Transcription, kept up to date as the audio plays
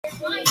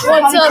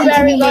What's up,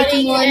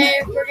 everybody?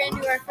 Today we're going to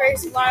do our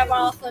first water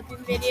bottle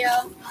flipping video.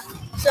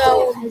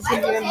 So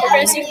we're going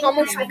to see how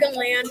much we can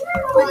land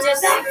with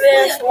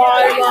this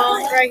water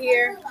bottle right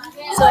here.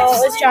 So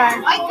let's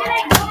try.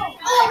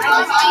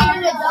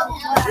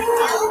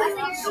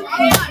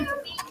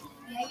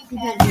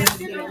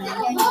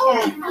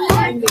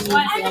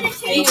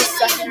 He's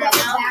sucking right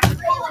now.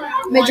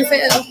 Major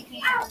fail.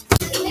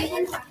 This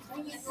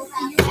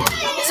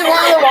is one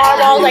of the water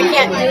bottles I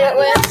can't do it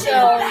with, so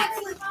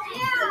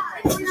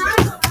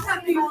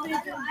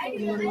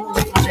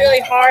it's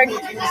really hard.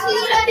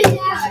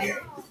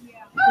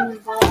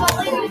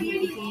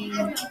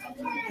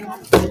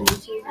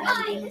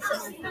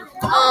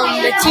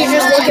 The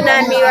teacher's looking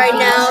at me right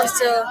now,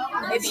 so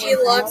if she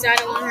looks, I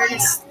don't want her to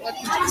look.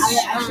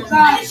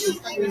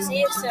 Let me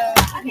see. So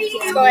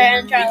let's go ahead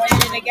and try to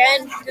land it again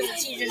because the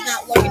teacher's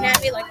not looking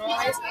at me like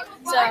always.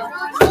 So.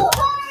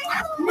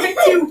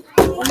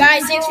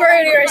 Guys, thanks for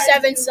your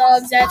 7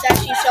 subs. That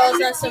actually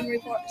shows us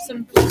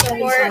some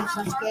support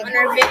on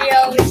our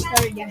video.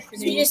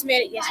 We just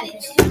made it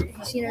yesterday.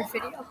 You've seen our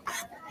video.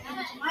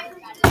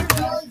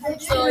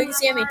 So you can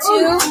see I made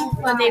 2,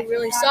 but they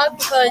really suck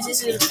because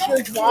this is a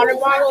huge water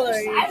bottle, or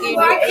you can do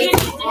 8.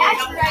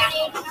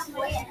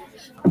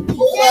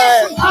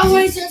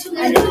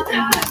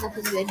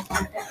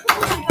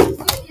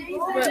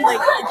 But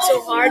like it's so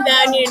hard that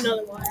I need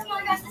another one.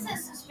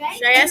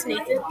 Should I ask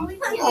Nathan?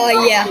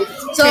 Yeah.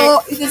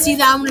 So you can see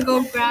that we're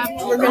gonna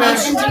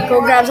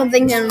go grab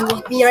something and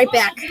we'll be right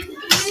back.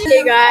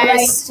 Hey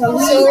guys, so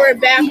we're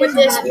back with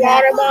this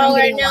water bottle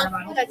right now.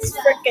 That's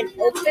freaking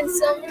open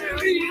somehow.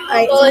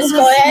 So let's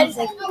go ahead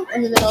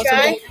and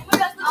try.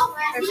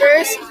 At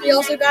first, we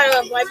also got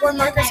a whiteboard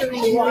marker, so we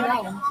can do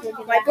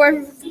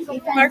whiteboard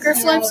marker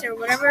flips or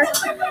whatever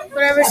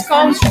it's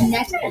called.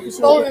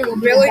 So we're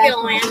really gonna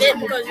land it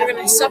because we're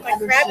gonna suck like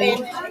crap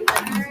in.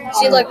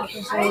 See, look.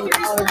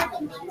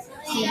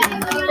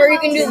 Or you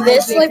can do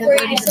this flip where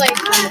you just like,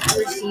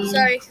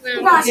 sorry, where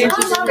you do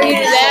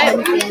that.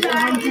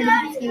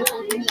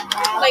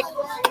 Like,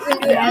 you can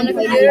do it on the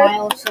computer.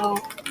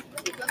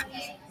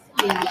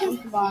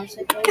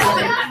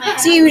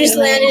 See, we just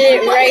landed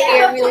it right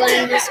here. We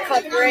landed this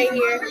cup right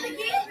here.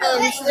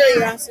 It's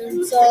really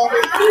awesome. So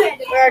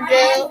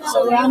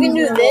you can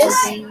do this.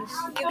 You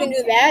can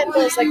do that,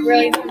 but it's like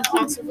really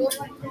impossible.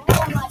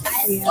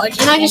 And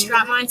I just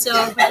dropped mine,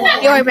 so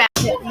be right back.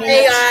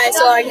 Hey guys,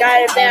 so I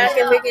got it back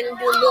and we can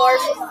do more.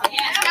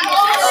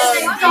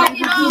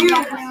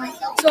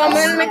 So I'm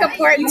going to make a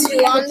part 2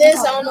 on this.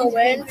 I don't know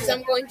when, because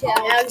I'm going to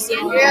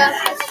Alexandria,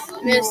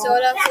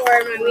 Minnesota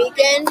for my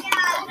weekend.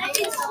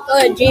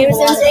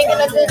 Jameson's taking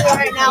a video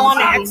right now on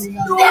a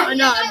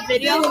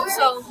video.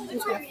 So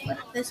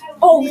this.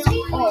 Oh, it's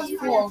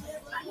cool.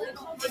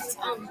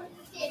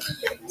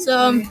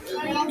 So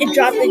it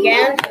dropped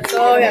again.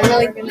 So I got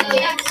really good.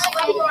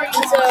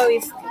 So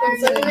we've been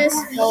filming this.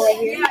 And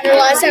the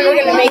last time we're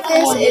gonna make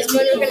this is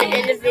when we're gonna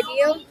end the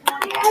video.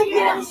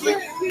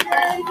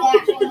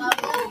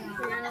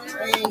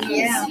 And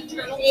yeah. And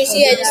you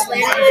see I just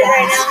landed it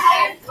right now.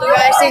 So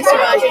guys, thanks for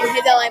watching.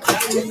 Hit that like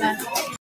button.